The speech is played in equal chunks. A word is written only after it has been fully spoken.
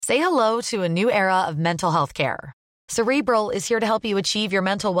Say hello to a new era of mental health care. Cerebral is here to help you achieve your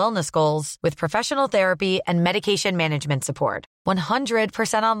mental wellness goals with professional therapy and medication management support.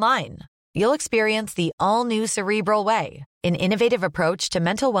 100% online. You'll experience the all-new Cerebral Way, an innovative approach to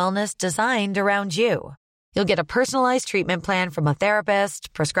mental wellness designed around you. You'll get a personalized treatment plan from a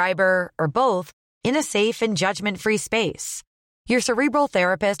therapist, prescriber, or both in a safe and judgment-free space. Your Cerebral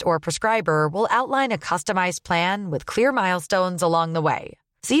therapist or prescriber will outline a customized plan with clear milestones along the way,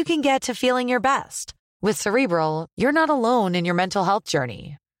 so you can get to feeling your best. With Cerebral, you're not alone in your mental health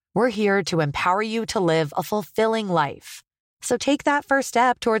journey. We're here to empower you to live a fulfilling life. So take that first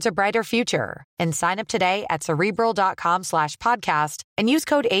step towards a brighter future and sign up today at Cerebral.com/podcast and use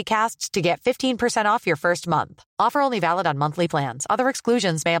code ACAST to get 15% off your first month. Offer only valid on monthly plans. Other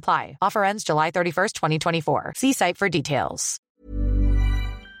exclusions may apply. Offer ends July 31st, 2024. See site for details.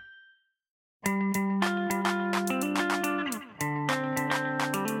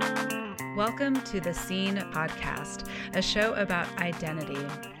 Welcome to the Scene Podcast, a show about identity.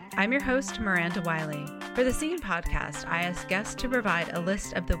 I'm your host, Miranda Wiley. For the Scene Podcast, I ask guests to provide a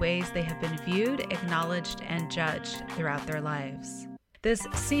list of the ways they have been viewed, acknowledged, and judged throughout their lives. This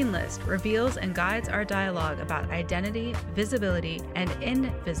Scene list reveals and guides our dialogue about identity, visibility, and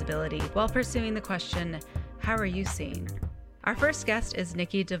invisibility while pursuing the question, how are you seen? Our first guest is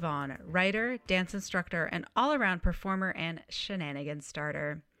Nikki DaVaughn, writer, dance instructor, and all-around performer and shenanigan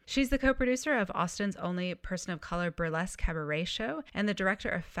starter. She's the co-producer of Austin's only person of color burlesque cabaret show and the director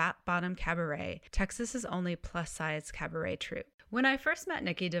of Fat Bottom Cabaret, Texas's only plus-size cabaret troupe. When I first met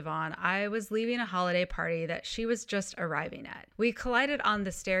Nikki DaVaughn, I was leaving a holiday party that she was just arriving at. We collided on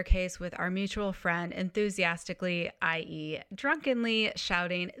the staircase with our mutual friend enthusiastically, i.e., drunkenly,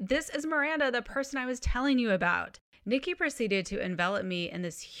 shouting, "This is Miranda, the person I was telling you about." Nikki proceeded to envelop me in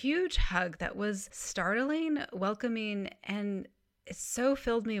this huge hug that was startling, welcoming, and it so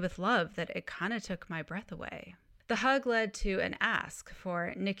filled me with love that it kind of took my breath away. The hug led to an ask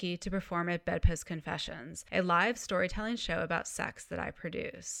for Nikki to perform at Bedpost Confessions, a live storytelling show about sex that I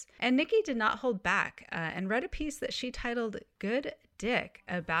produce. And Nikki did not hold back and read a piece that she titled Good Dick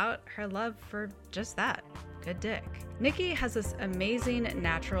about her love for just that. Good dick. Nikki has this amazing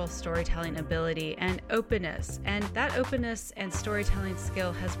natural storytelling ability and openness, and that openness and storytelling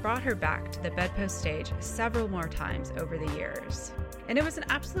skill has brought her back to the Bedpost stage several more times over the years. And it was an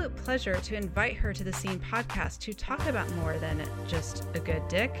absolute pleasure to invite her to the Scene Podcast to talk about more than just a good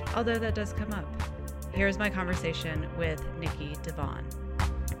dick, although that does come up. Here's my conversation with Nikki DaVaughn.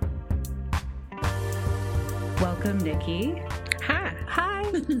 Welcome, Nikki. Hi.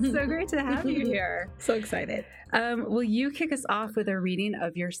 So great to have you here. So excited. Will you kick us off with a reading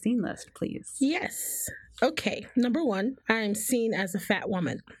of your scene list, please? Yes. Okay. Number 1, I'm seen as a fat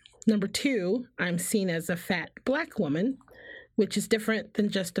woman. Number 2, I'm seen as a fat Black woman, which is different than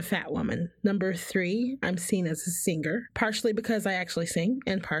just a fat woman. Number 3, I'm seen as a singer, partially because I actually sing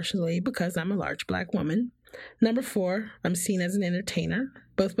and partially because I'm a large Black woman. Number 4, I'm seen as an entertainer,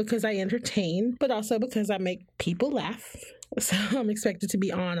 both because I entertain, but also because I make people laugh. So I'm expected to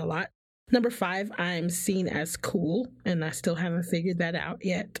be on a lot. Number 5, I'm seen as cool, and I still haven't figured that out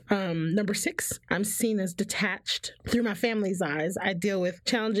yet. Number 6, I'm seen as detached. Through my family's eyes, I deal with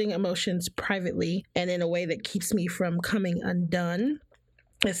challenging emotions privately and in a way that keeps me from coming undone.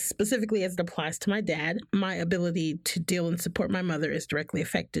 Specifically as it applies to my dad, my ability to deal and support my mother is directly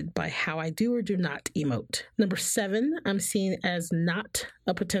affected by how I do or do not emote. Number 7, I'm seen as not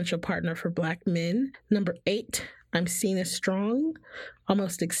a potential partner for Black men. Number 8, I'm seen as strong,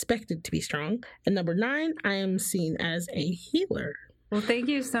 almost expected to be strong. And number 9, I am seen as a healer. Well, thank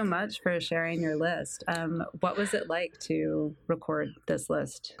you so much for sharing your list. What was it like to record this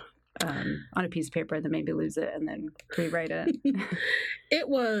list on a piece of paper, then maybe lose it and then rewrite it? It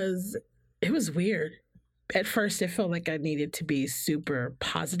was weird. At first, it felt like I needed to be super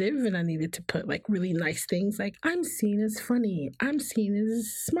positive and I needed to put like really nice things like, I'm seen as funny, I'm seen as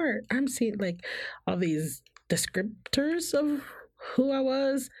smart, I'm seen like all these descriptors of who I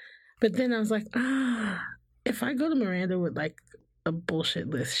was. But then I was like, if I go to Miranda with like a bullshit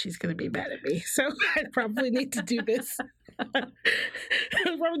list, she's going to be mad at me. So I probably need to do this. I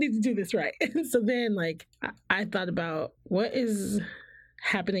probably need to do this right. So then like I thought about what is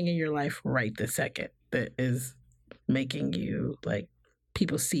happening in your life right this second that is making you like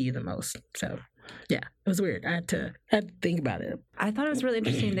people see you the most. So yeah, it was weird. I had to think about it. I thought it was really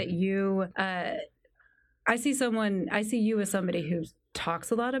interesting that you, I see you as somebody who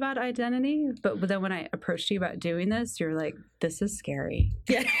talks a lot about identity, but then when I approached you about doing this, you're like, this is scary.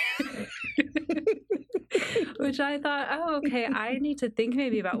 Yeah. Which I thought, oh, okay, I need to think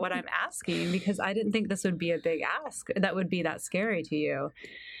maybe about what I'm asking because I didn't think this would be a big ask that would be that scary to you.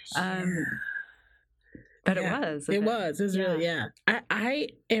 But it was. It was really, yeah. I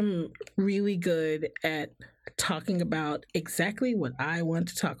am really good at talking about exactly what I want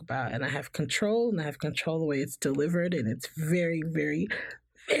to talk about. And I have control, the way it's delivered. And it's very, very,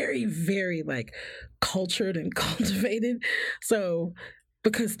 very, very like cultured and cultivated. So,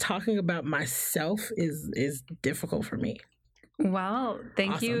 because talking about myself is difficult for me. Well,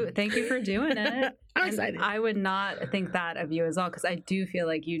 thank you for doing it. I'm excited. I would not think that of you as well, because I do feel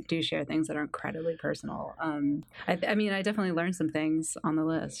like you do share things that are incredibly personal. I mean, I definitely learned some things on the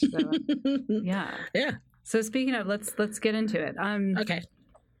list. So, yeah. So speaking of, let's get into it. Okay.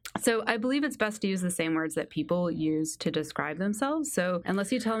 So I believe it's best to use the same words that people use to describe themselves. So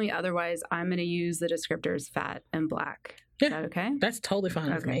unless you tell me otherwise, I'm going to use the descriptors fat and black. Yeah, is that okay? That's totally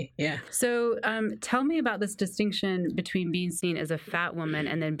fine with me. Yeah. So tell me about this distinction between being seen as a fat woman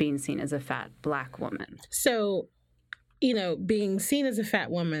and then being seen as a fat black woman. So, being seen as a fat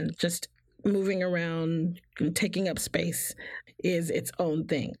woman, just moving around and taking up space is its own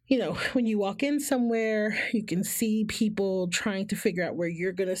thing. When you walk in somewhere, you can see people trying to figure out where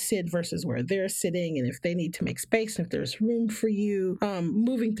you're going to sit versus where they're sitting, and if they need to make space, and if there's room for you.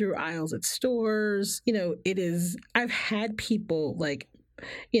 Moving through aisles at stores, I've had people like,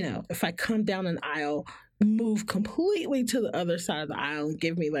 if I come down an aisle, move completely to the other side of the aisle and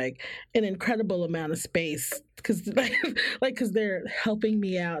give me like an incredible amount of space because they're helping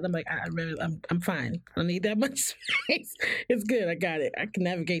me out. I'm like, I'm fine. I don't need that much space. It's good. I got it. I can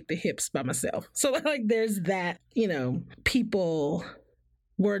navigate the hips by myself. So like, there's that, people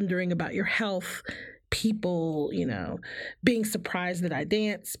wondering about your health, people, being surprised that I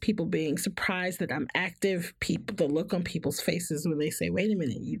dance, people being surprised that I'm active, the look on people's faces when they say, wait a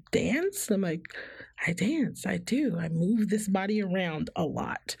minute, you dance? I'm like, I dance. I do. I move this body around a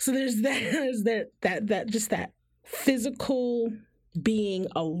lot. So there's that physical being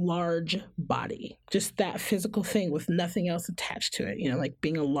a large body, just that physical thing with nothing else attached to it, like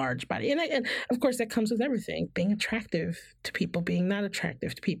being a large body. And of course that comes with everything, being attractive to people, being not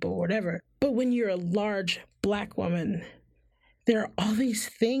attractive to people, whatever. But when you're a large Black woman, there are all these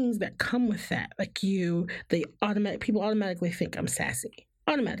things that come with that. Like people automatically think I'm sassy.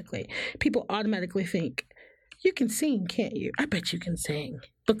 Automatically. People automatically think, you can sing, can't you? I bet you can sing.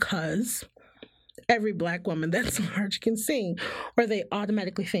 Because every Black woman that's large can sing. Or they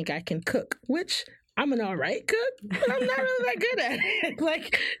automatically think I can cook, which I'm an all right cook, but I'm not really that good at it.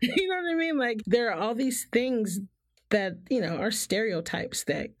 Like, you know what I mean? Like, there are all these things that, are stereotypes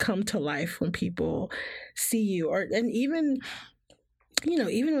that come to life when people see you. And even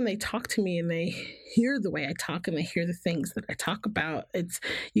when they talk to me and they hear the way I talk and they hear the things that I talk about,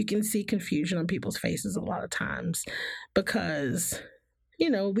 you can see confusion on people's faces a lot of times because,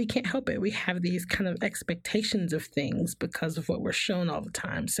 we can't help it. We have these kind of expectations of things because of what we're shown all the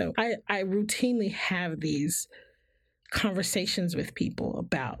time. So I routinely have these conversations with people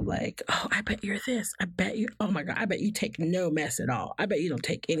about like, oh, I bet you're this. I bet you, oh my God, I bet you take no mess at all. I bet you don't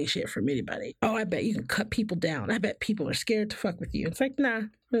take any shit from anybody. Oh, I bet you can cut people down. I bet people are scared to fuck with you. It's like, nah,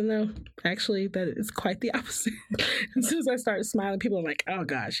 no, actually that is quite the opposite. As soon as I start smiling, people are like, oh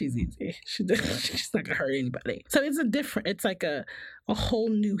God, she's easy. She's not gonna hurt anybody. So it's like a whole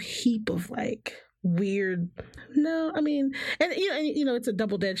new heap of like weird, no, I mean, and it's a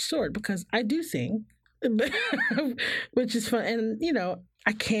double-edged sword because I do sing. Which is fun, and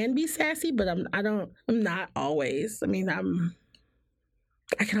I can be sassy, but I'm not always. I mean,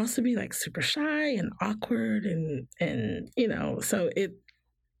 I can also be like super shy and awkward, and so it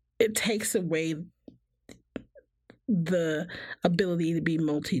takes away the ability to be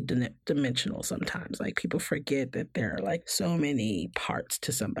multi-dimensional sometimes. Like, people forget that there are like so many parts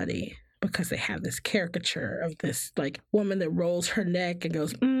to somebody because they have this caricature of this like woman that rolls her neck and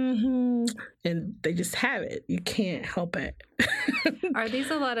goes, mm-hmm, and they just have it. You can't help it. Are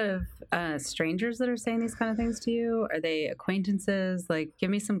these a lot of strangers that are saying these kind of things to you? Are they acquaintances? Like, give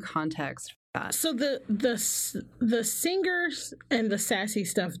me some context for that. So the singers and the sassy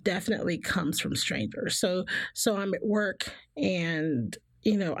stuff definitely comes from strangers. So I'm at work and,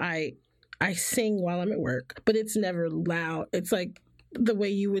 I sing while I'm at work, but it's never loud. It's like the way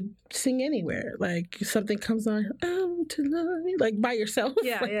you would sing anywhere. Like, something comes on, oh, to love you, like by yourself.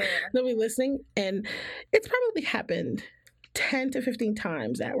 Yeah, like, yeah. Nobody listening. And it's probably happened 10 to 15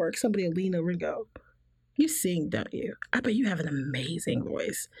 times at work. Somebody will lean over and go, you sing, don't you? I bet you have an amazing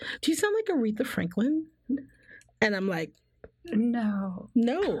voice. Do you sound like Aretha Franklin? And I'm like, no,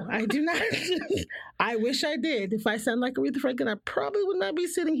 I do not. I wish I did. If I sound like Aretha Franklin, I probably would not be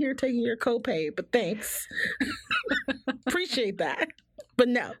sitting here taking your copay, but thanks. Appreciate that. But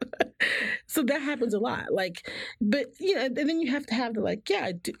no. So that happens a lot. Like, but, and then you have to have the, like,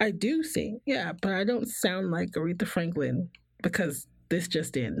 yeah, I do sing. Yeah, but I don't sound like Aretha Franklin because this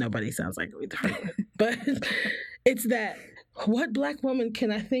just in, nobody sounds like Aretha Franklin. But it's that, what Black woman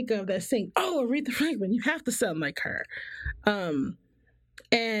can I think of that sing, oh, Aretha Franklin, you have to sound like her.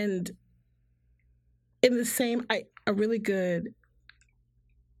 And in the same, a really good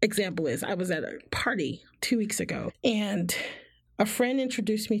example is I was at a party 2 weeks ago, and a friend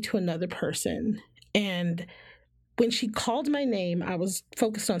introduced me to another person. And when she called my name, I was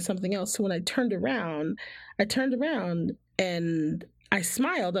focused on something else. So when I turned around and I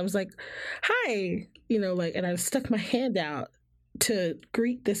smiled. I was like, hi, and I stuck my hand out to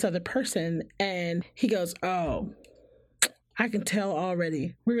greet this other person. And he goes, oh, I can tell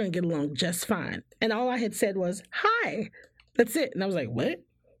already. We're going to get along just fine. And all I had said was, hi. That's it. And I was like, what?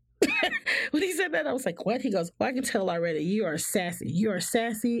 When he said that, I was like, what? He goes, well, I can tell already. You are sassy. You are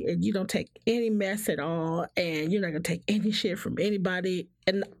sassy, and you don't take any mess at all, and you're not going to take any shit from anybody.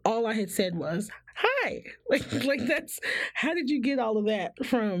 And all I had said was, hi. Like that's, how did you get all of that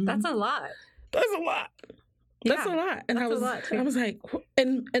from? That's a lot. That's a lot. That's a lot. And I was like,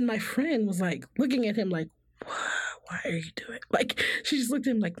 and my friend was like looking at him like, why are you doing? Like, she just looked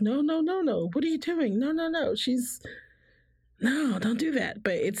at him like, no. What are you doing? No. No, don't do that.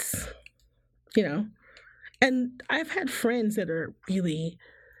 But it's, and I've had friends that are really,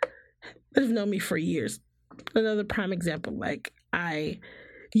 that have known me for years. Another prime example, like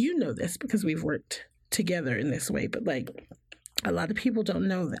you know this because we've worked together in this way, but like, a lot of people don't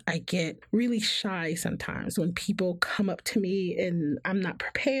know that I get really shy sometimes when people come up to me and I'm not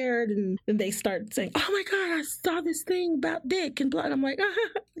prepared, and they start saying, oh my God, I saw this thing about dick and blood. I'm like,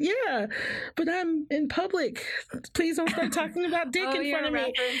 yeah, but I'm in public. Please don't start talking about dick in front of me.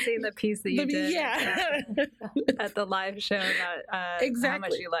 Referencing the piece that you did at the live show about how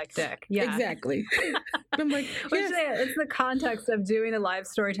much you like dick. Yeah, exactly. I'm like, it's the context of doing a live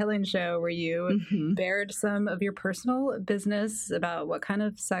storytelling show where you bared some of your personal business about what kind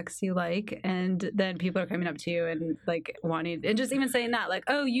of sex you like, and then people are coming up to you and like wanting, and just even saying that, like,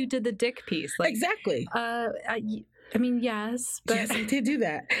 oh, you did the dick piece, like, exactly. I mean, yes, but yes, I did do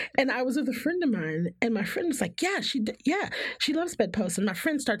that. And I was with a friend of mine, and my friend was like, yeah, she loves bedposts. And my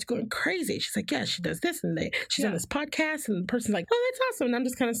friend starts going crazy. She's like, yeah, she does this, and she's on this podcast, and the person's like, oh, that's awesome. And I'm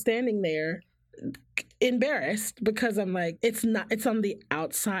just kind of standing there embarrassed because I'm like, it's on the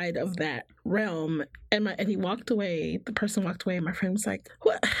outside of that realm. And he walked away. The person walked away, and my friend was like,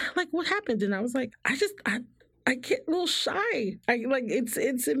 what happened? And I was like, I get a little shy.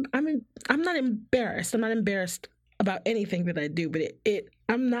 I'm not embarrassed. I'm not embarrassed about anything that I do, but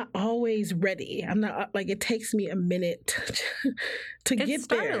I'm not always ready. I'm not, like, it takes me a minute to get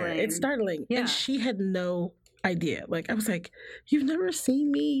there. It's startling. Yeah. And she had no idea. Like, I was like, you've never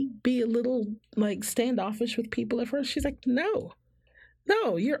seen me be a little like standoffish with people at first? She's like, no,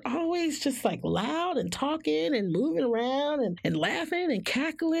 you're always just like loud and talking and moving around and laughing and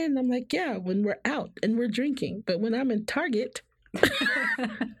cackling. And I'm like, yeah, when we're out and we're drinking, but when I'm in Target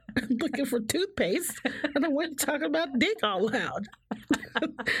I'm looking for toothpaste, and I want to talk about dick all loud.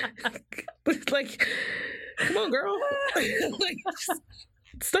 It's like, come on, girl. Like,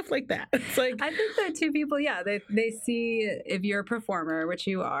 stuff like that. It's like, I think that too, people, they see if you're a performer, which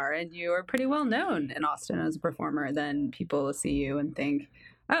you are, and you are pretty well known in Austin as a performer, then people will see you and think,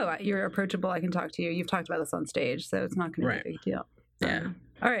 oh, you're approachable, I can talk to you. You've talked about this on stage, so it's not going to be a big deal. Yeah.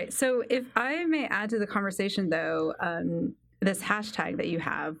 All right. So if I may add to the conversation, though, this hashtag that you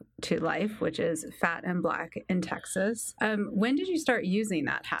have to life, which is Fat and Black in Texas. When did you start using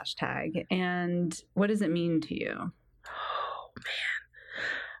that hashtag, and what does it mean to you?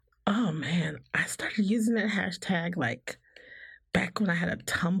 Oh man. I started using that hashtag like back when I had a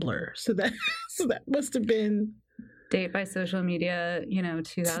Tumblr. So that must have been date by social media,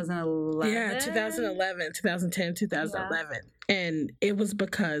 2011. Yeah, 2011, 2010, 2011. Yeah. And it was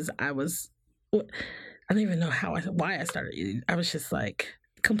because I don't even know why I started using. I was just like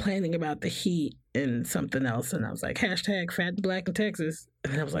complaining about the heat and something else, and I was like, hashtag Fat and Black in Texas,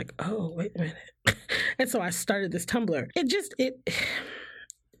 and I was like, oh, wait a minute. And so I started this Tumblr.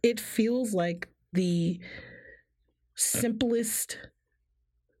 It feels like the simplest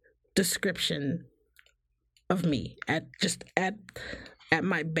description of me at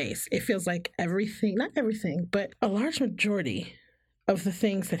my base. It feels like everything, not everything, but a large majority of the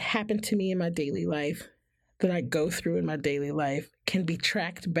things that happen to me in my daily life, that I go through in my daily life, can be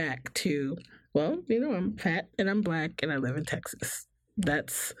tracked back to, well, I'm fat and I'm Black and I live in Texas.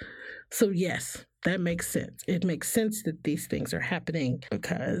 So yes, that makes sense. It makes sense that these things are happening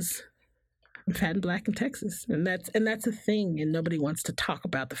because I'm fat and black in Texas. And that's a thing. And nobody wants to talk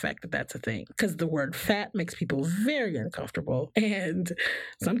about the fact that that's a thing. Because the word fat makes people very uncomfortable. And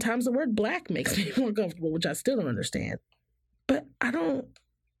sometimes the word black makes people uncomfortable, which I still don't understand. But I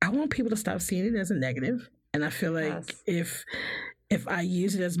want people to stop seeing it as a negative. And I feel like if I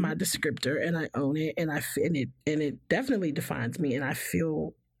use it as my descriptor and I own it and it definitely defines me and I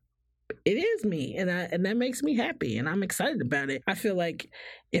feel it is me and that makes me happy and I'm excited about it. I feel like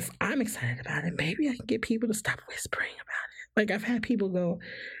if I'm excited about it, maybe I can get people to stop whispering about it. Like I've had people go,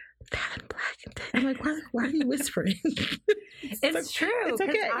 fat and black and I'm like, why are you whispering? It's true. It's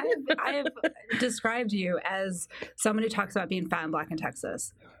okay. I have described you as someone who talks about being fat and black in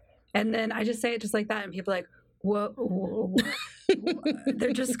Texas. And then I just say it just like that and people are like, whoa.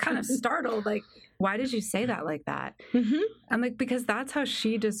 They're just kind of startled. Like, why did you say that like that? Mm-hmm. I'm like, because that's how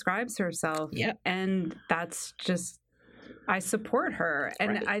she describes herself. Yep. And that's just, I support her.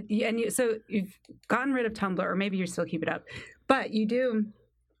 And right. So you've gotten rid of Tumblr, or maybe you still keep it up, but you do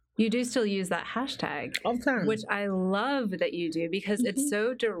still use that hashtag all the time, which I love that you do because it's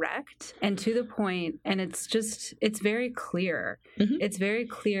so direct and to the point, and it's very clear. Mm-hmm. It's very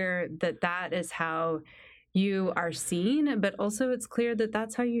clear that is how you are seen, but also it's clear that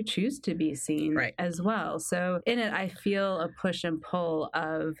that's how you choose to be seen as well. So in it, I feel a push and pull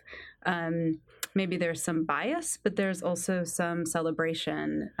of maybe there's some bias, but there's also some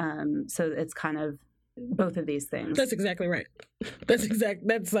celebration. So it's kind of both of these things. That's exactly right.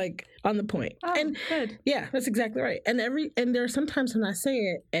 That's like on the point. Oh, and good. Yeah, that's exactly right. And there are some times when I say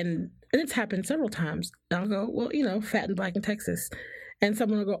it, and it's happened several times, I'll go, well, fat and black in Texas. And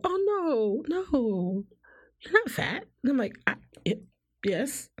someone will go, oh, no. You're not fat. And I'm like,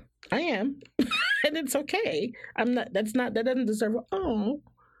 yes, I am. And it's okay. I'm not, that doesn't deserve,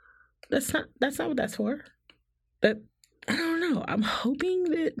 that's not what that's for. I don't know. I'm hoping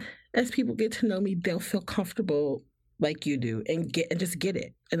that as people get to know me, they'll feel comfortable like you do and just get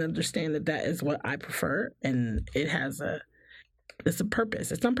it and understand that is what I prefer. And it's a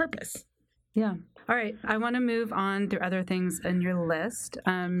purpose. It's on purpose. Yeah. All right. I want to move on through other things in your list.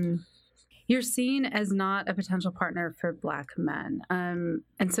 You're seen as not a potential partner for Black men.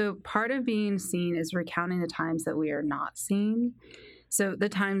 And so part of being seen is recounting the times that we are not seen. So the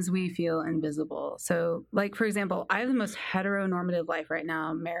times we feel invisible. So like, for example, I have the most heteronormative life right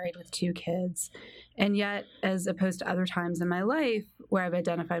now, married with 2 kids. And yet, as opposed to other times in my life where I've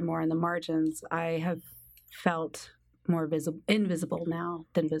identified more in the margins, I have felt more invisible now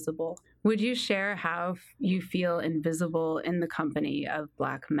than visible. Would you share how you feel invisible in the company of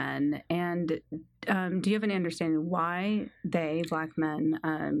Black men? And do you have any understanding why Black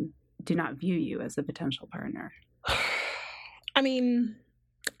men, do not view you as a potential partner? I mean,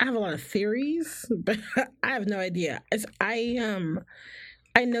 I have a lot of theories, but I have no idea. I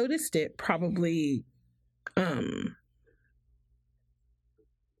noticed it probably, it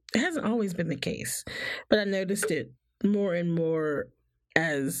hasn't always been the case, but I noticed it more and more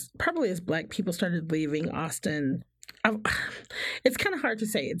as Black people started leaving Austin. It's kind of hard to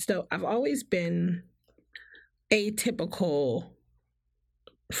say. I've always been atypical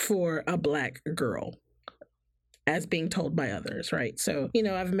for a Black girl, as being told by others, right? So,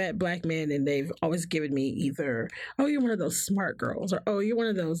 I've met Black men and they've always given me either, oh, you're one of those smart girls, or, oh, you're one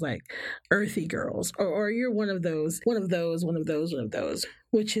of those like earthy girls, or you're one of those,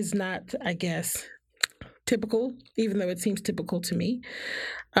 which is not, I guess, typical, even though it seems typical to me.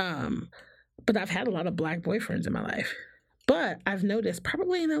 But I've had a lot of Black boyfriends in my life. But I've noticed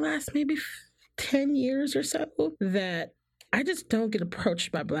probably in the last maybe 10 years or so that I just don't get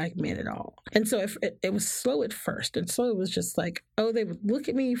approached by Black men at all. And so it was slow at first. And so it was just like, oh, they would look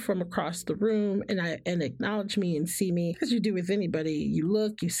at me from across the room and acknowledge me and see me. As you do with anybody, you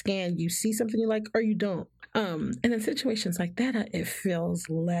look, you scan, you see something you like, or you don't. And in situations like that, it feels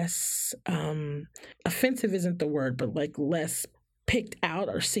less, offensive isn't the word, but like less picked out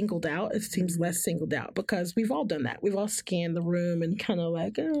or singled out. It seems less singled out because we've all done that. We've all scanned the room and kind of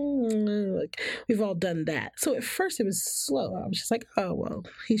like we've all done that. So at first it was slow. I was just like, oh, well,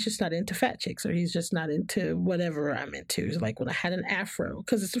 he's just not into fat chicks, or he's just not into whatever I'm into. It's like when I had an afro,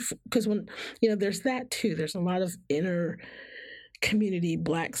 because when, there's that too. There's a lot of inner community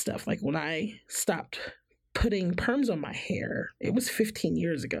Black stuff. Like when I stopped putting perms on my hair, it was 15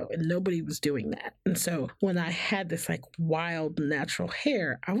 years ago and nobody was doing that. And so when I had this like wild natural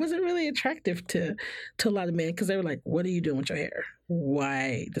hair, I wasn't really attractive to a lot of men because they were like, what are you doing with your hair?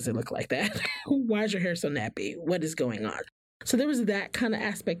 Why does it look like that? Why is your hair so nappy? What is going on? So there was that kind of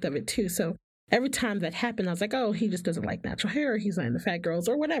aspect of it too. So every time that happened, I was like, oh, he just doesn't like natural hair. He's not into fat girls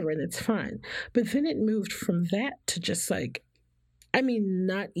or whatever. And it's fine. But then it moved from that to just like, I mean,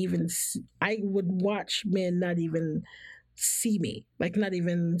 not even, I would watch men not even see me, like not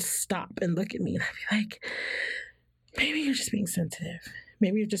even stop and look at me. And I'd be like, maybe you're just being sensitive.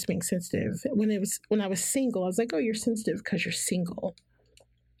 Maybe you're just being sensitive. When I was single, I was like, oh, you're sensitive because you're single.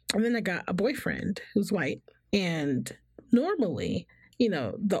 And then I got a boyfriend who's white. And normally, you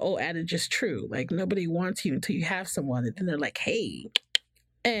know, the old adage is true. Like, nobody wants you until you have someone. And then they're like, hey.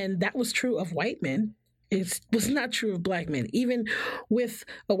 And that was true of white men. It was not true of black men. Even with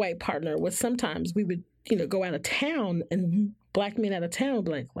a white partner, sometimes we would, you know, go out of town, and black men out of town would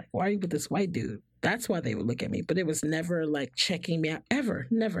be like, why are you with this white dude? That's why they would look at me. But it was never like checking me out, ever,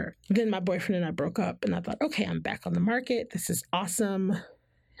 never. Then my boyfriend and I broke up, and I thought, okay, I'm back on the market. This is awesome.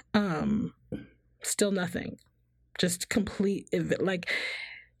 Still nothing. Just complete, like,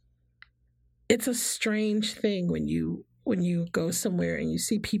 it's a strange thing when you go somewhere and you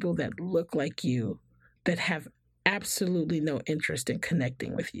see people that look like you, that have absolutely no interest in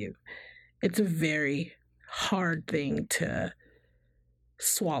connecting with you. It's a very hard thing to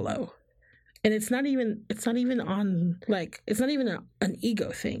swallow. And it's not even on, like, it's not even an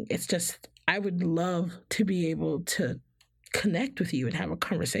ego thing. It's just, I would love to be able to connect with you and have a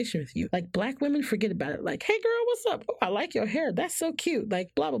conversation with you. Like, black women, forget about it. Like, hey girl, what's up? Oh, I like your hair. That's so cute.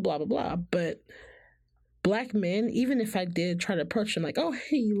 Like, blah, blah, blah, blah, blah. But black men, even if I did try to approach them like, oh,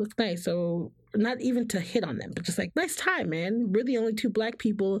 hey, you look nice. So not even to hit on them, but just like, nice tie, man. We're the only two black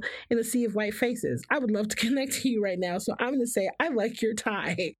people in a sea of white faces. I would love to connect to you right now. So I'm going to say, I like your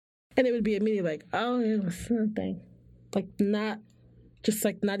tie. And it would be immediately like, oh, yeah, it's something. Like, not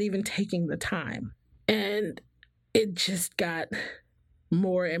even taking the time. And it just got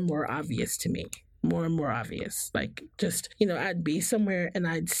more and more obvious to me. More and more obvious. Like, just, you know, I'd be somewhere and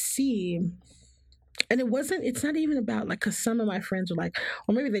I'd see, and it's not even about, like, because some of my friends are like,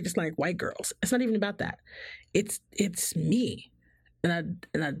 or maybe they just like white girls. It's not even about that. It's me. And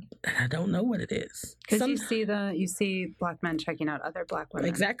I don't know what it is. Because you see black men checking out other black women.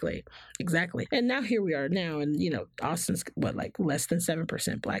 Exactly. And now here we are now, and, you know, Austin's like less than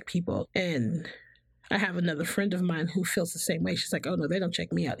 7% black people, and I have another friend of mine who feels the same way. She's like, oh no, they don't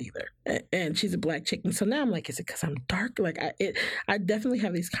check me out either. And she's a black chick. And so now I'm like, is it because I'm dark? Like, I definitely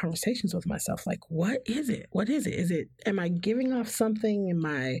have these conversations with myself. Like, what is it? Am I giving off something?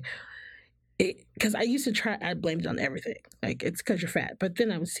 Because I used to I blamed it on everything. Like, it's because you're fat. But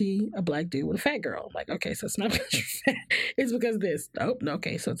then I would see a black dude with a fat girl. I'm like, okay, so it's not because you're fat. It's because of this. Oh, no,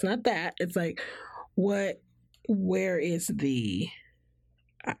 okay, so it's not that. It's like, where is the...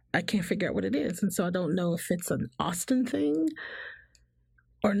 I can't figure out what it is. And so I don't know if it's an Austin thing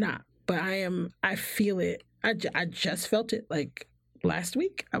or not. But I feel it. I just felt it, like, last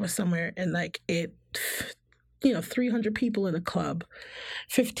week. I was somewhere and, like, 300 people in a club,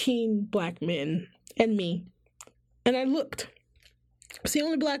 15 black men, and me. And I looked. I was the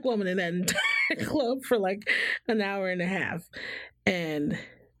only black woman in that entire club for like an hour and a half. And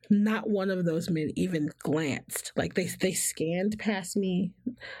not one of those men even glanced. Like, they scanned past me.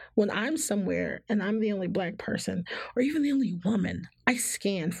 When I'm somewhere and I'm the only black person, or even the only woman, I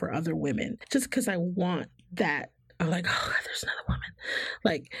scan for other women just because I want that. I'm like, oh God, there's another woman.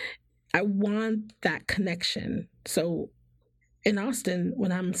 Like, I want that connection. So in Austin,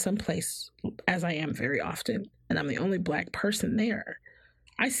 when I'm someplace, as I am very often, and I'm the only black person there,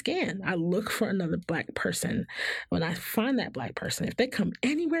 I scan. I look for another black person. When I find that black person, if they come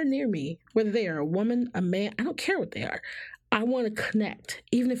anywhere near me, whether they are a woman, a man, I don't care what they are. I want to connect,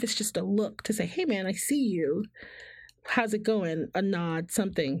 even if it's just a look, to say, hey man, I see you. How's it going? A nod,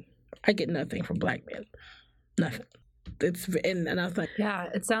 something. I get nothing from black men. Nothing. And I was like, yeah,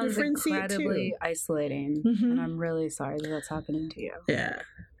 it sounds incredibly isolating, and I'm really sorry that that's happening to you. Yeah,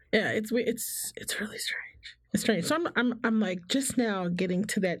 it's really strange. It's strange. So I'm like just now getting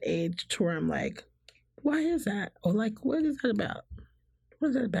to that age to where I'm like, why is that? Or like, what is that about? What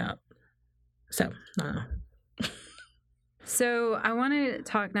is that about? So I don't know. So I want to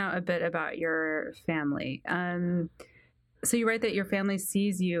talk now a bit about your family. So you write that your family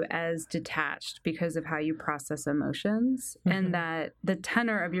sees you as detached because of how you process emotions, and that the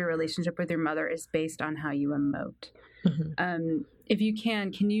tenor of your relationship with your mother is based on how you emote. If you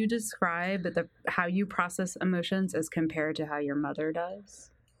can you describe how you process emotions as compared to how your mother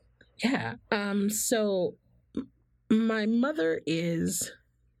does? Yeah. So my mother is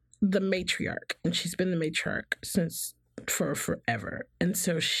the matriarch, and she's been the matriarch for forever. And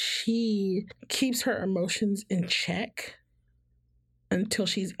so she keeps her emotions in check until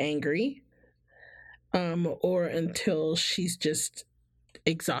she's angry, or until she's just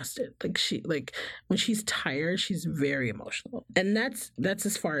exhausted. Like when she's tired, she's very emotional, and that's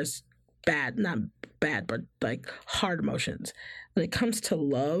as far as bad, not bad, but like hard emotions. When it comes to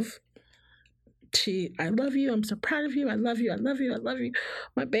love, I love you. I'm so proud of you. I love you. I love you. I love you.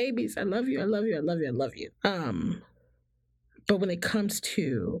 My babies, I love you. I love you. I love you. I love you. But when it comes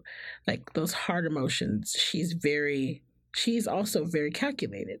to like those hard emotions, she's also very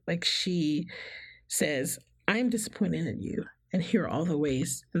calculated. Like she says, I'm disappointed in you. And here are all the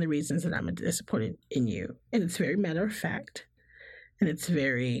ways and the reasons that I'm disappointed in you. And it's very matter of fact. And it's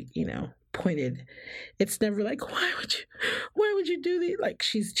very, pointed. It's never like, why would you do that? Like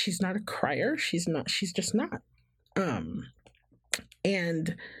she's not a crier. She's just not.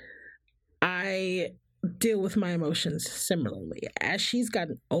 And I deal with my emotions similarly. As she's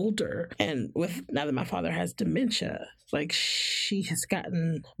gotten older, and now that my father has dementia, like she's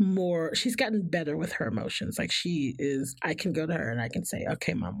gotten better with her emotions. Like I can go to her and I can say,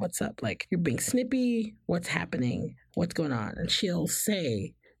 okay, Mom, what's up? Like, you're being snippy. What's happening? What's going on? And she'll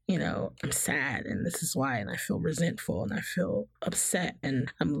say, I'm sad and this is why, and I feel resentful and I feel upset and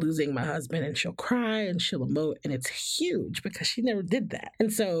I'm losing my husband, and she'll cry and she'll emote, and it's huge because she never did that.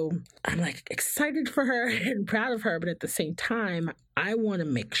 And so I'm like excited for her and proud of her, but at the same time, I want to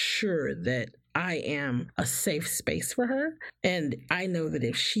make sure that I am a safe space for her. And I know that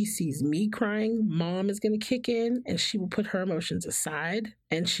if she sees me crying, Mom is going to kick in and she will put her emotions aside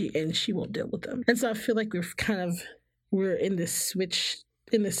and she won't deal with them. And so I feel like we're in this switch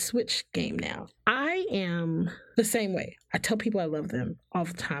game now. I am the same way. I tell people I love them all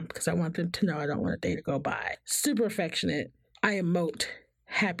the time because I want them to know I don't want a day to go by. Super affectionate. I emote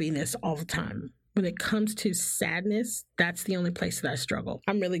happiness all the time. When it comes to sadness, that's the only place that I struggle.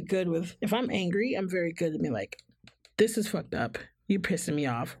 I'm really good with, if I'm angry, I'm very good at being like, this is fucked up. You're pissing me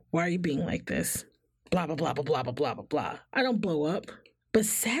off. Why are you being like this? Blah, blah, blah, blah, blah, blah, blah, blah, blah. I don't blow up. But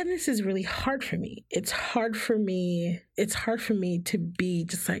sadness is really hard for me. It's hard for me to be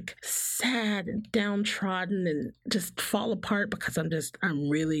just like sad and downtrodden and just fall apart because I'm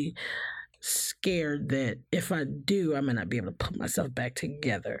really scared that if I do, I might not be able to put myself back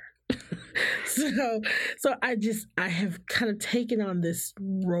together. So I have kind of taken on this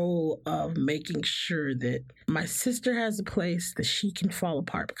role of making sure that my sister has a place that she can fall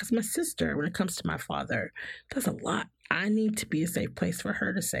apart, because my sister, when it comes to my father, does a lot. I need to be a safe place for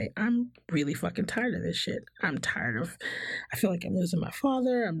her to say, I'm really fucking tired of this shit. I feel like I'm losing my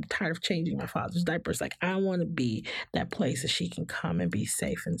father. I'm tired of changing my father's diapers. Like, I want to be that place that she can come and be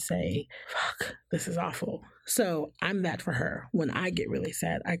safe and say, fuck, this is awful. So I'm that for her. When I get really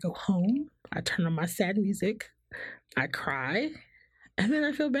sad, I go home, I turn on my sad music, I cry, and then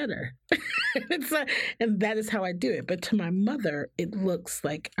I feel better. And that is how I do it. But to my mother, it looks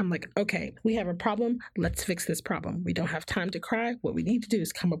like, I'm like, okay, we have a problem. Let's fix this problem. We don't have time to cry. What we need to do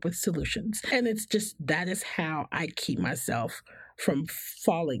is come up with solutions. And it's just, that is how I keep myself from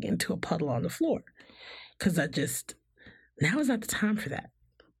falling into a puddle on the floor. Because now is not the time for that,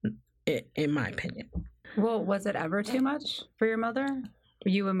 in my opinion. Well, was it ever too much for your mother?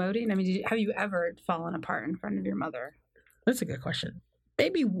 Were you emoting? I mean, have you ever fallen apart in front of your mother? That's a good question.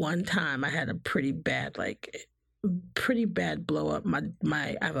 Maybe one time I had a pretty bad blow up.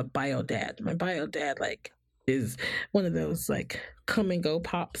 I have a bio dad. My bio dad is one of those come and go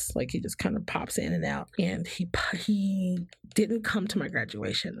pops. Like, he just kind of pops in and out. And he didn't come to my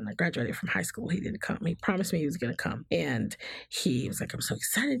graduation. And I graduated from high school. He didn't come. He promised me he was going to come. And he was like, I'm so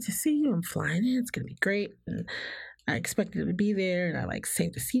excited to see you. I'm flying in. It's going to be great. And I expected him to be there. And I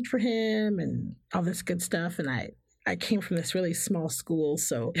saved a seat for him and all this good stuff. And I came from this really small school,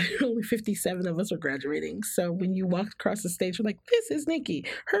 so only 57 of us were graduating. So when you walked across the stage, you're like, this is Nikki.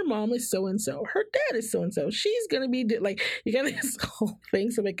 Her mom is so-and-so. Her dad is so-and-so. She's going to be, you got this whole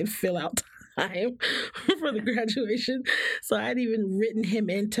thing so they can fill out time for the graduation. So I'd even written him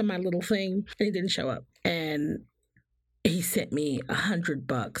into my little thing, and he didn't show up. And he sent me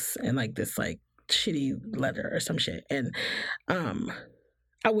 $100 and this shitty letter or some shit. And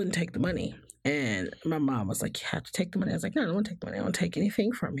I wouldn't take the money. And my mom was like, you have to take the money. I was like, no, I don't want to take the money. I don't want to take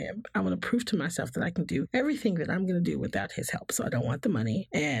anything from him. I want to prove to myself that I can do everything that I'm going to do without his help. So I don't want the money,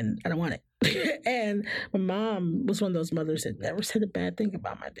 and I don't want it. And my mom was one of those mothers that never said a bad thing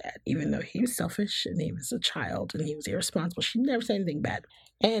about my dad, even though he was selfish and he was a child and he was irresponsible. She never said anything bad.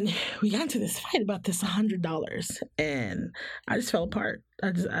 And we got into this fight about this $100, and I just fell apart.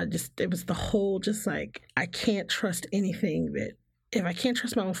 It was the whole I can't trust anything that, if I can't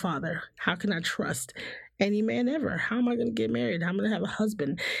trust my own father, how can I trust any man ever? How am I going to get married? How am I going to have a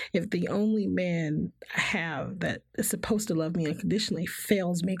husband if the only man I have that is supposed to love me unconditionally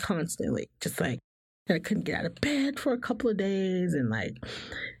fails me constantly? Just I couldn't get out of bed for a couple of days, and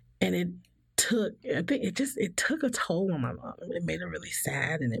it it took a toll on my mom. It made her really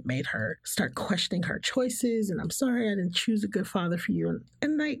sad, and it made her start questioning her choices. And I'm sorry I didn't choose a good father for you.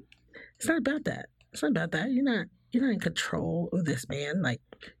 And like, it's not about that. It's not about that. You're not in control of this man. Like,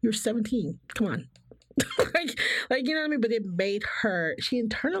 you're 17. Come on. like, you know what I mean? But it made her, she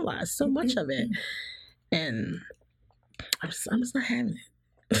internalized so much of it. And I'm just not having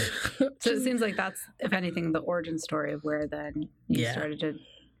it. So it seems like that's, if anything, the origin story of where then you started to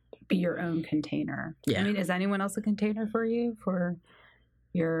be your own container. Yeah. I mean, is anyone else a container for you, for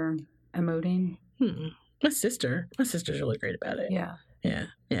your emoting? My sister's really great about it. Yeah.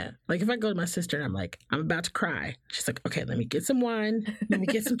 Yeah. Like, if I go to my sister and I'm like, I'm about to cry, she's like, okay, let me get some wine, let me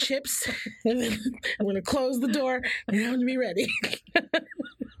get some chips, and then I'm going to close the door, and I'm going to be ready.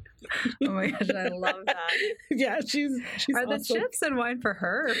 Oh my gosh, I love that. Yeah, she's Are the chips and wine for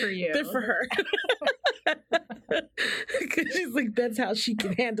her or for you? They're for her. Because she's like, that's how she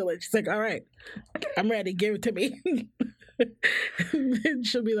can handle it. She's like, all right, I'm ready, give it to me. And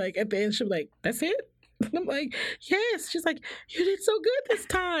she'll be like, at the end, she'll be like, that's it? I'm like, yes. She's like, you did so good this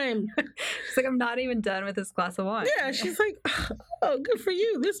time. She's like, I'm not even done with this glass of wine. Yeah, she's like, oh, good for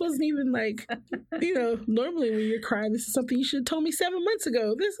you. This wasn't even like, normally when you're crying, this is something you should have told me 7 months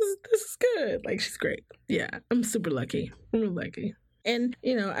ago. This is good. Like, she's great. Yeah, I'm super lucky. I'm really lucky. And,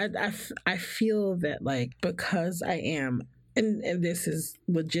 I feel that, like, because I am, and this is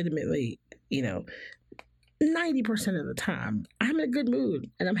legitimately, 90% of the time, I'm in a good mood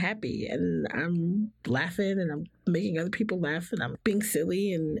and I'm happy and I'm laughing and I'm making other people laugh and I'm being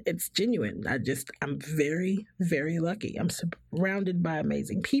silly and it's genuine. I'm very, very lucky. I'm surrounded by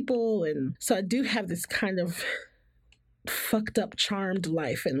amazing people. And so I do have this kind of fucked up, charmed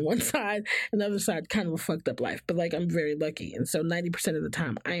life in one side, and the other side kind of a fucked up life. But like, I'm very lucky. And so 90% of the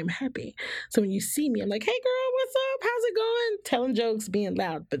time, I am happy. So when you see me, I'm like, hey girl, what's up? How's it going? Telling jokes, being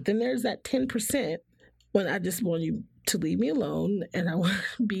loud. But then there's that 10% when I just want you to leave me alone and I want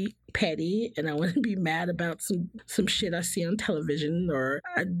to be petty and I want to be mad about some shit I see on television, or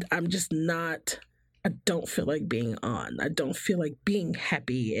I'm just not, I don't feel like being on. I don't feel like being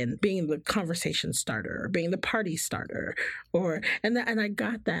happy and being the conversation starter or being the party starter, and I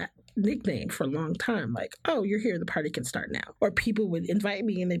got that nickname for a long time. Like, oh, you're here, the party can start now. Or people would invite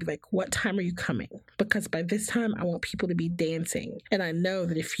me and they'd be like, what time are you coming? Because by this time I want people to be dancing. And I know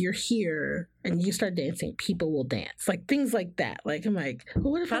that if you're here and you start dancing, people will dance. Like, things like that. Like, I'm like,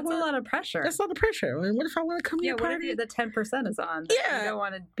 well, what if that's a lot of pressure. That's a lot of pressure. And what if I want to come to your party? What if the 10% is on? Yeah. You don't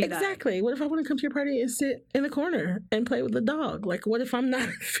want to be exactly. That. What if I want to come to your party and sit in the corner and play with the dog? Like, what if I'm not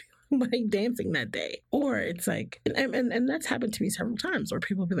like dancing that day? Or it's like, and that's happened to me several times where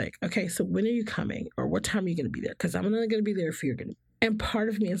people will be like, okay, so when are you coming? Or what time are you going to be there? Because I'm not going to be there if you're going to. And part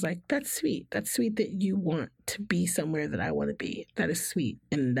of me is like, that's sweet. That's sweet that you want to be somewhere that I want to be. That is sweet.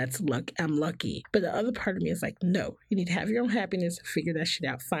 And that's luck. I'm lucky. But the other part of me is like, no, you need to have your own happiness, figure that shit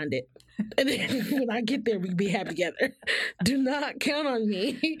out, find it. And then when I get there, we can be happy together. Do not count on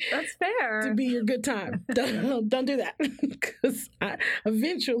me. That's fair. To be your good time. Don't do that. Because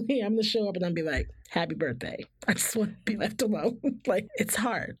eventually I'm going to show up and I'll be like, happy birthday. I just want to be left alone. Like, it's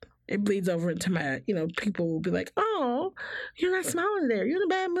hard. It bleeds over into my, people will be like, oh, you're not smiling there. You're in a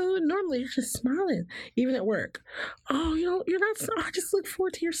bad mood. Normally you're just smiling, even at work. Oh, you're not, I just look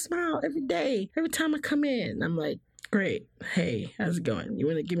forward to your smile every day. Every time I come in, I'm like, great. Hey, how's it going? You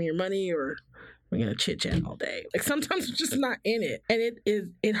want to give me your money, or we're going to chit chat all day? Like, sometimes I'm just not in it.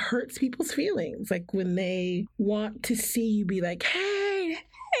 And it hurts people's feelings. Like, when they want to see you be like, hey,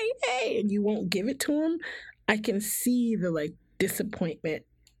 and you won't give it to them, I can see the like disappointment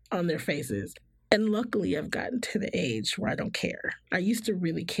on their faces. And luckily I've gotten to the age where I don't care. I used to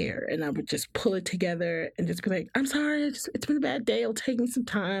really care, and I would just pull it together and just be like, I'm sorry, it's been a bad day. It'll take me some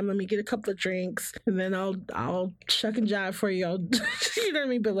time. Let me get a couple of drinks and then I'll shuck and jive for you. You know what I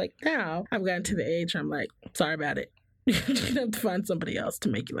mean? But like, now I've gotten to the age where I'm like, sorry about it. You're going to have to find somebody else to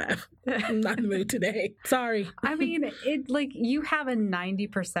make you laugh. I'm not in the mood today. Sorry. I mean, you have a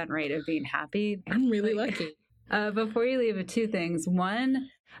 90% rate of being happy. I'm really lucky. Before you leave, 2 things. One,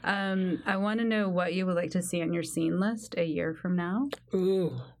 I want to know what you would like to see on your scene list a year from now.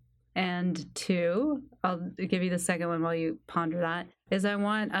 Ooh. And 2, I'll give you the second one while you ponder that, is I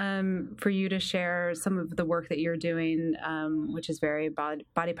want for you to share some of the work that you're doing, which is very body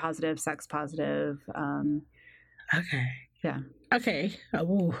positive, sex positive. Okay. Yeah. Okay.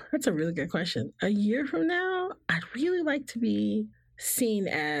 Oh, that's a really good question. A year from now, I'd really like to be seen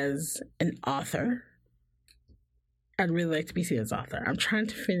as an author. I'd really like to be seen as author. I'm trying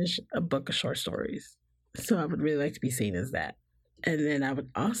to finish a book of short stories, so I would really like to be seen as that. And then I would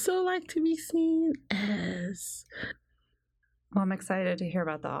also like to be seen as Well, I'm excited to hear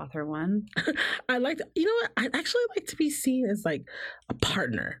about the author one. I like to, you know what? I actually like to be seen as like a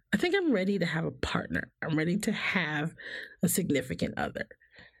partner. I think I'm ready to have a partner. I'm ready to have a significant other.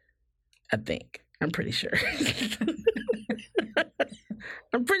 I think. I'm pretty sure.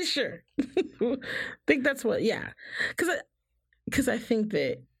 I'm pretty sure. I think that's what, yeah. Because I think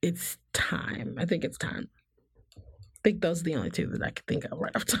that it's time. I think it's time. I think those are the only two that I can think of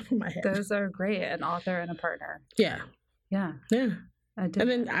right off the top of my head. Those are great. An author and a partner. Yeah. Yeah. Yeah. And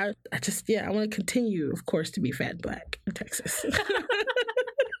then I want to continue, of course, to be fat and black in Texas.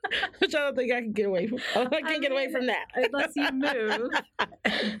 Which I don't think I can get away from. I can't get away from that. Unless you move.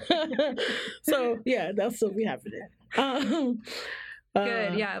 So, yeah, that'll still be happening.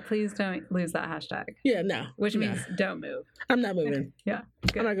 Good. Yeah, please don't lose that hashtag. Yeah, no. Which means don't move. I'm not moving. Yeah.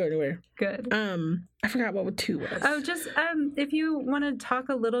 Good. I'm not going anywhere. Good. I forgot what 2 was. Oh, just if you want to talk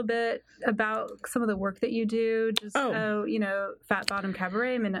a little bit about some of the work that you do, just Fat Bottom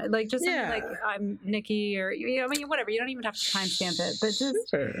Cabaret. I mean, like just something like I'm Nikki, or whatever. You don't even have to timestamp it, but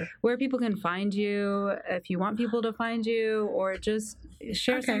just where people can find you, if you want people to find you, or just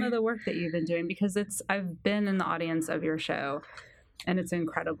share some of the work that you've been doing, because I've been in the audience of your show, and it's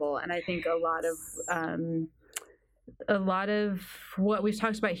incredible. And I think a lot of what we've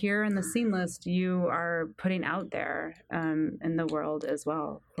talked about here in the scene list, you are putting out there in the world as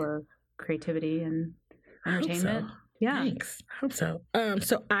well for creativity and entertainment. So. Yeah. Thanks. I hope so.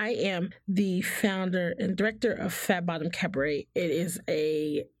 So I am the founder and director of Fat Bottom Cabaret. It is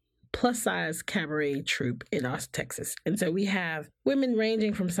a plus-size cabaret troupe in Austin, Texas. And so we have women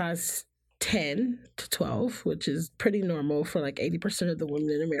ranging from size 10 to 12, which is pretty normal for like 80% of the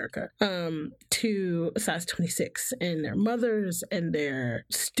women in America, to size 26, and their mothers and their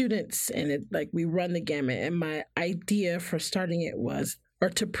students. And we run the gamut. And my idea for starting it was, or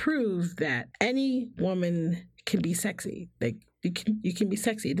to prove that any woman can be sexy. Like, you can be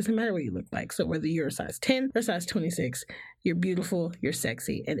sexy. It doesn't matter what you look like. So whether you're a size 10 or size 26, you're beautiful, you're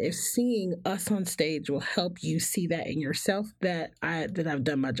sexy. And if seeing us on stage will help you see that in yourself, then I've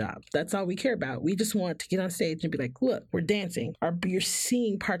done my job. That's all we care about. We just want to get on stage and be like, look, we're dancing. You're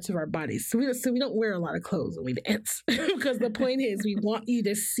seeing parts of our bodies. So we don't wear a lot of clothes when we dance. Because the point is, we want you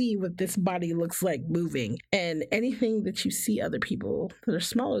to see what this body looks like moving. And anything that you see other people that are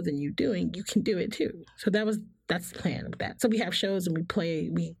smaller than you doing, you can do it too. So that's the plan of that. So we have shows and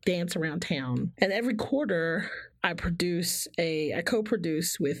we dance around town. And every quarter I co-produce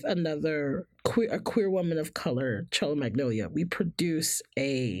with another queer woman of color, Chola Magnolia. We produce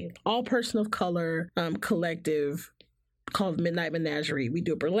a all person of color collective called Midnight Menagerie. We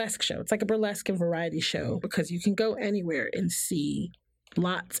do a burlesque show. It's like a burlesque and variety show, because you can go anywhere and see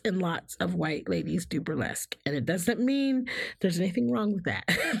lots and lots of white ladies do burlesque. And it doesn't mean there's anything wrong with that.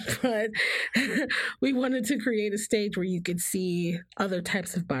 But we wanted to create a stage where you could see other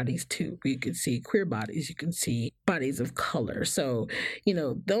types of bodies too. You could see queer bodies. You can see bodies of color. So,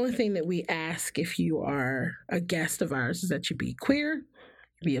 the only thing that we ask if you are a guest of ours is that you be queer,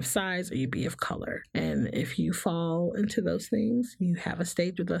 be of size, or you be of color. And if you fall into those things, you have a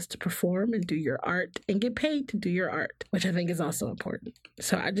stage with us to perform and do your art and get paid to do your art, which I think is also important.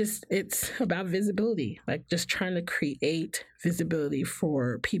 So it's about visibility, like just trying to create visibility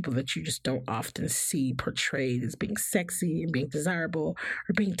for people that you just don't often see portrayed as being sexy and being desirable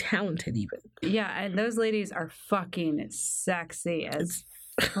or being talented even. Yeah, and those ladies are fucking sexy as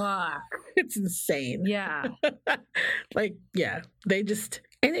fuck. It's insane. Yeah.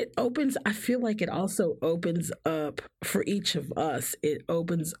 And I feel like it also opens up for each of us. It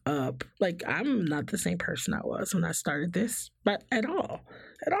opens up, like, I'm not the same person I was when I started this, but at all.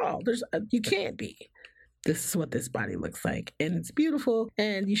 You can't be. This is what this body looks like, and it's beautiful,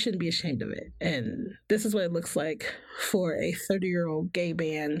 and you shouldn't be ashamed of it. And this is what it looks like for a 30-year-old gay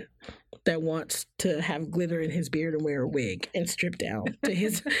man that wants to have glitter in his beard and wear a wig and strip down to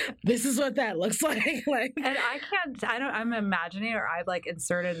his. This is what that looks like. And I'm imagining, or I've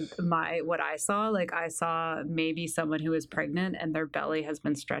inserted what I saw. Like, I saw maybe someone who is pregnant and their belly has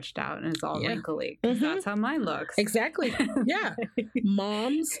been stretched out and it's all wrinkly. Mm-hmm. That's how mine looks. Exactly. Yeah.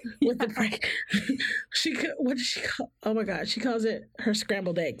 Moms with the what does she call? Oh my God. She calls it her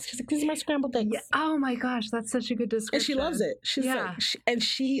scrambled eggs. She's like, these are my scrambled eggs. Yeah. Oh my gosh. That's such a good description. And she loves it. She's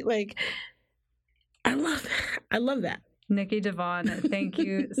I love that. Nikki DaVaughn, thank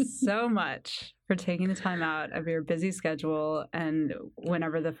you so much for taking the time out of your busy schedule and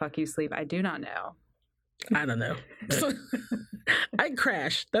whenever the fuck you sleep. I do not know. I don't know. I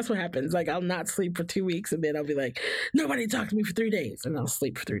crash. That's what happens. Like, I'll not sleep for 2 weeks and then I'll be like, nobody talked to me for 3 days. And I'll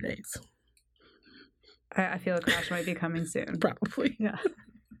sleep for 3 days. I feel a crash might be coming soon. Probably. Yeah.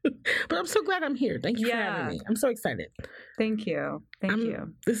 But I'm so glad I'm here. Thank you for having me. I'm so excited. Thank you. Thank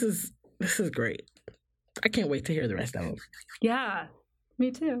you. This is great. I can't wait to hear the rest of them. Yeah,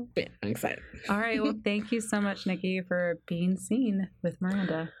 me too. Yeah, I'm excited. All right. Well, thank you so much, Nikki, for being seen with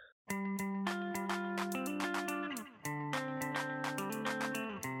Miranda.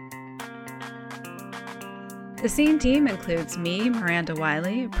 The Scene team includes me, Miranda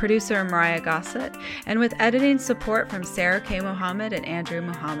Wiley, producer Mariah Gossett, and with editing support from Sarah K. Mohammed and Andrew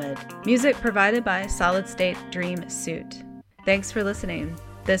Mohammed. Music provided by Solid State Dream Suit. Thanks for listening.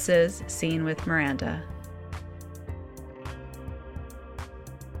 This is Scene with Miranda.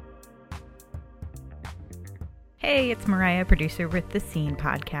 Hey, it's Mariah, producer with The Scene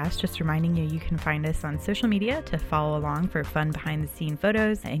podcast. Just reminding you can find us on social media to follow along for fun behind-the-scene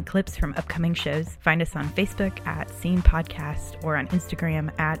photos and clips from upcoming shows. Find us on Facebook at Scene Podcast or on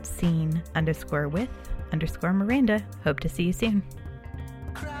Instagram at Scene_with_Miranda. Hope to see you soon.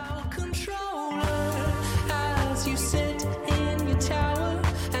 Crowd control.